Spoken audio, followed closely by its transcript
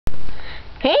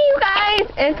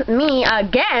it's me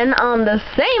again on the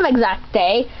same exact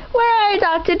day where I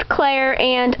adopted Claire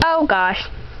and, oh gosh,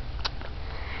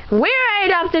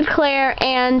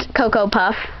 Cocoa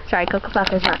Puff. Sorry, Cocoa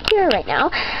Puff is not here right now.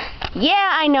 Yeah,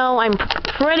 I know, I'm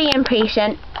pretty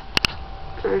impatient.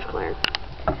 There's Claire.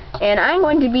 And I'm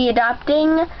going to be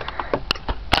adopting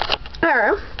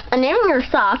her and naming her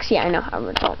Socks. Yeah, I know how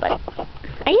it's all, but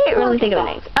I can't really think of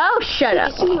names. Oh, shut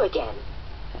up. Good to see you again.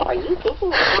 Are you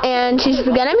thinking of And she's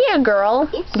gonna be a girl.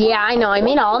 Yeah, I know. I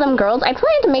made all of them girls. I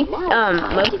plan to make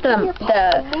most of them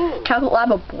the Chocolate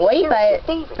Lava boy, but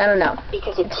I don't know.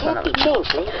 Because it can't be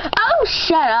changed later. Oh,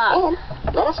 shut up.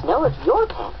 And let us know if your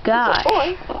pet Gosh. is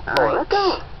a boy or a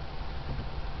girl.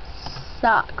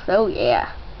 Socks. Oh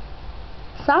yeah.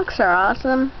 Socks are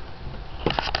awesome.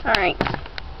 All right.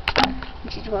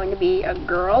 She's going to be a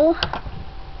girl.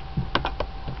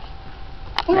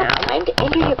 Now time to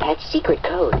enter your pet's secret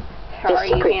code. Sorry,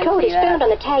 The secret code is found on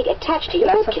the tag attached to your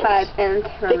Specified Webkins.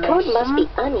 The code must be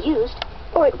unused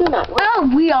or it will not work.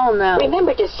 Oh, we all know.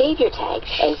 Remember to save your tag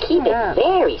and keep Shut up. it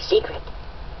very secret.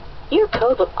 Your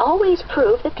code will always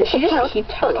prove that Does this she just account keep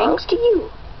talking? belongs to you.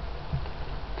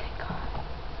 Thank God.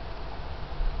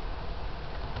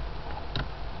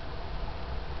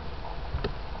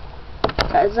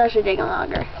 So it's actually taking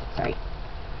longer. Sorry.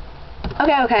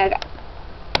 Okay.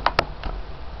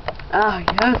 Oh,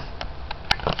 yes.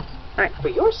 Alright. For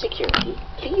your security,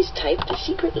 please type the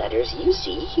secret letters you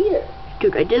see here.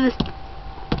 Dude, I did this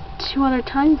 2 other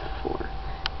times before.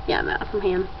 Yeah, I'm out from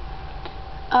him.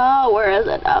 Oh, where is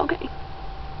it? Oh, okay.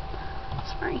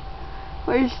 Sorry.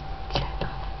 Where's...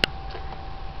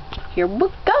 Here we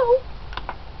go.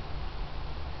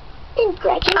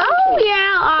 Congratulations. Oh,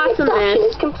 yeah, Adoption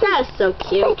awesomeness. is complete. That's so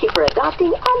cute. Thank you for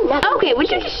adopting another. Okay, would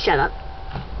you kid. just shut up?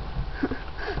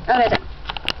 Okay, so.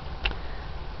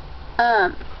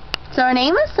 So her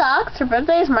name is Socks, her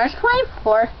birthday is March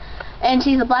 24th, and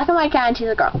she's a black and white cat, and she's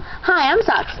a girl. Hi, I'm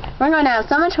Socks. We're going to have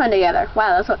so much fun together.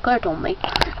 Wow, that's what Claire told me.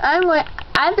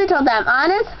 I've been told that I'm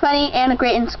honest, funny, and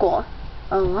great in school.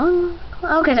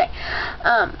 Okay, sorry.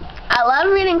 I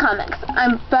love reading comics.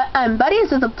 I'm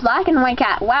buddies with a black and white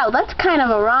cat. Wow, that's kind of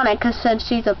ironic, because since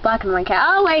she's a black and white cat.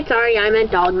 Oh, wait, sorry, I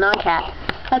meant dog, not cat.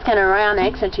 That's kind of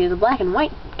ironic, since she's a black and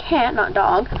white cat, not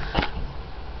dog.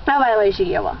 Oh, by the way, she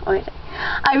get well. Okay, sorry.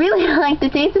 I really like the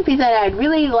taste of pizza, and I'd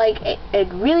really like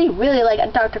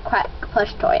a Dr. Quack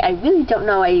plush toy. I really don't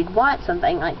know why you'd want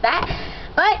something like that,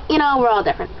 but, you know, we're all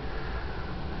different.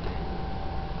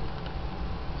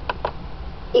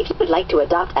 If you would like to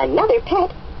adopt another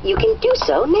pet, you can do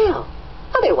so now.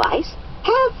 Otherwise,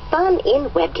 have fun in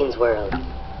Webkins World.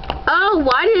 Oh,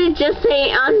 why did it just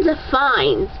say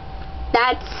undefined?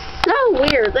 That's so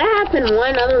weird. That happened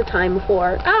one other time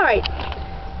before. Alright,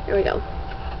 here we go.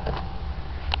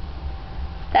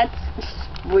 That's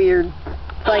weird.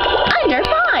 Like,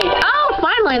 undefined! Oh,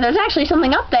 finally, there's actually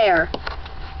something up there.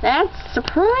 That's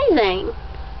surprising.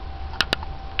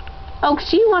 Oh,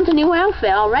 she wants a new outfit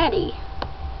already.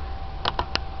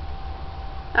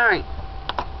 Alright.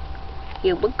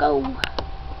 Here we go.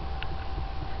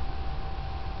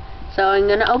 So I'm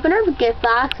gonna open her gift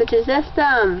box, which is just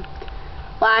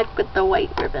black with the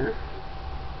white ribbon.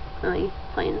 Really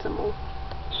plain simple.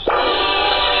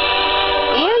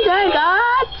 And I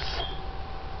got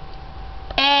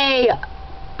a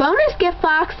bonus gift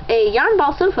box, a yarn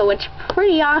ball sofa, which is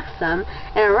pretty awesome,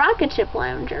 and a rocket ship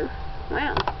lounger.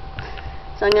 Wow.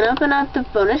 So I'm gonna open up the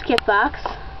bonus gift box.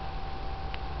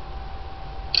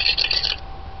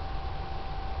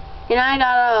 And I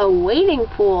got a wading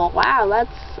pool. Wow,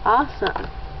 that's awesome.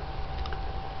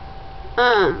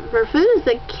 For food is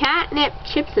the catnip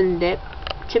chips and dip.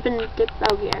 Chip and dip.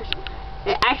 Oh yes.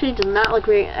 It actually does not look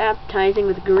very appetizing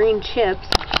with green chips.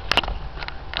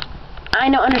 I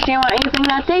don't understand why anything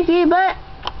that's tasty, but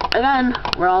again,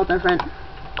 we're all different.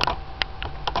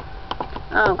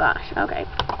 Oh gosh. Okay.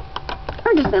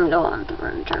 We're just gonna go on to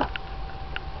furniture.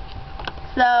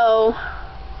 So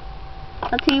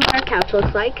let's see what our couch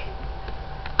looks like.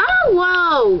 Oh,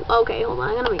 whoa! Okay, hold on.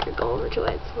 I'm gonna make her go over to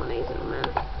it. So when I zoom in.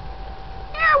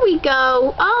 There we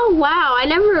go. Oh, wow. I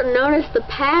never noticed the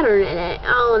pattern in it.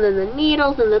 Oh, and then the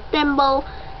needles and the thimble.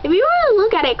 If you really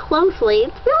look at it closely,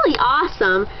 it's really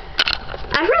awesome.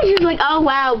 At first, you're like, oh,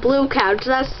 wow, blue couch.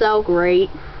 That's so great.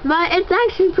 But it's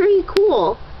actually pretty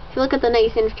cool. If you look at the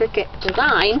nice intricate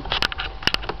design.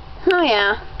 Oh,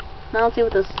 yeah. Now let's see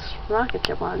what this rocket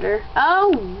ship under.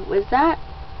 Oh, is that?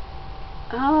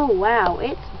 Oh, wow.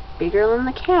 It's bigger than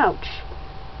the couch.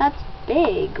 That's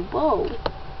big. Whoa.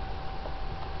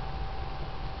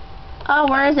 Oh,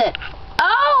 where is it?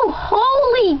 Oh,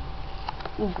 holy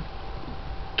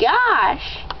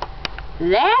gosh.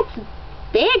 That's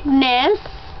bigness.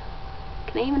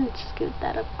 Can I even scoot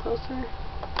that up closer?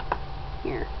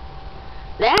 Here.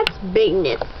 That's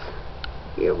bigness.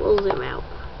 Here, we'll zoom out.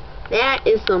 That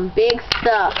is some big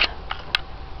stuff.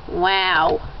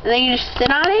 Wow. And then you just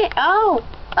sit on it? Oh!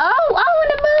 Oh,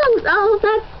 and it moves! Oh,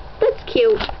 that's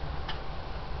cute.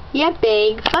 Yeah,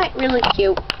 big, but really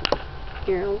cute.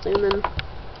 Here, I'll zoom in.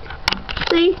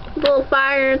 See? The little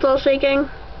fire, it's all shaking.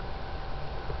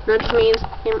 That just means...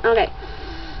 Okay.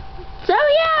 So,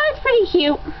 yeah, it's pretty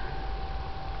cute.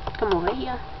 Come over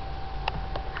here.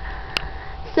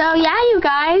 So, yeah, you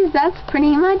guys, that's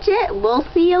pretty much it. We'll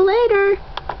see you later.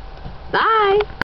 Bye.